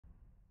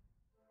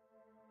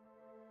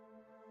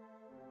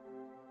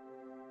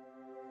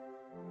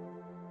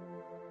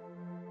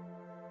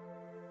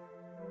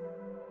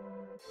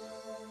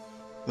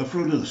The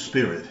fruit of the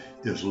Spirit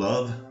is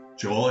love,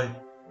 joy,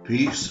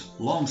 peace,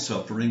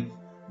 longsuffering,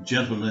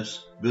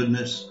 gentleness,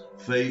 goodness,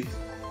 faith,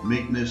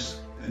 meekness,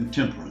 and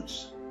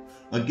temperance.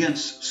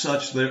 Against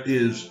such there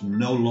is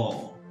no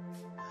law.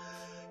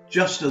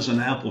 Just as an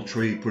apple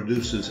tree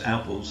produces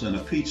apples and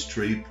a peach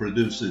tree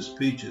produces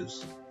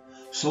peaches,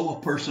 so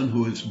a person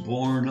who is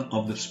born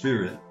of the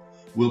Spirit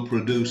will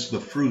produce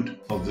the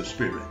fruit of the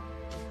Spirit.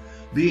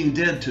 Being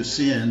dead to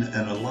sin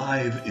and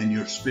alive in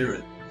your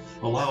spirit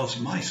allows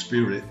my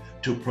spirit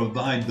to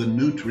provide the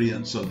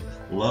nutrients of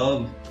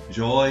love,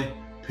 joy,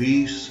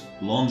 peace,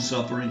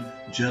 long-suffering,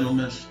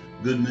 gentleness,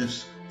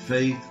 goodness,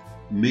 faith,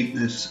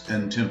 meekness,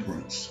 and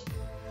temperance,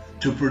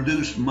 to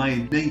produce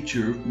my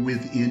nature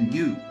within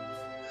you.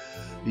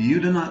 You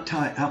do not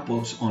tie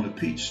apples on a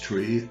peach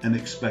tree and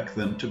expect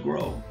them to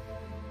grow.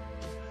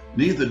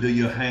 Neither do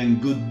you hang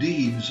good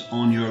deeds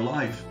on your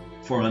life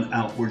for an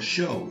outward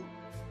show.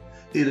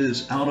 It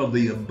is out of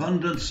the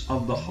abundance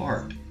of the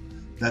heart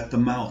that the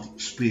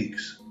mouth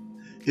speaks.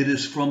 It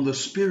is from the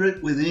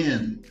Spirit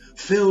within,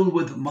 filled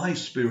with my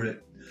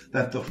Spirit,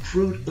 that the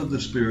fruit of the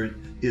Spirit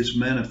is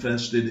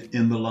manifested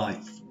in the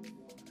life.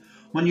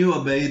 When you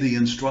obey the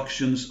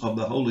instructions of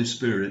the Holy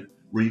Spirit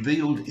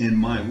revealed in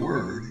my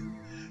word,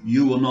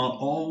 you will not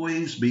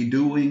always be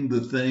doing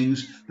the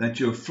things that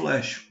your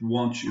flesh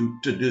wants you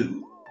to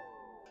do.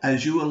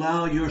 As you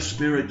allow your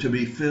spirit to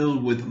be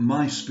filled with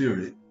my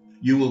Spirit,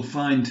 you will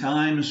find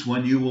times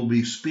when you will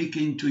be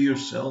speaking to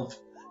yourself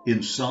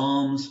in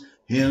psalms,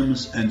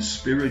 hymns, and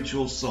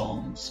spiritual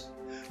songs.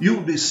 You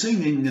will be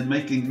singing and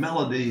making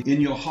melody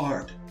in your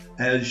heart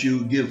as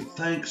you give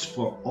thanks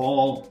for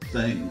all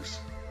things.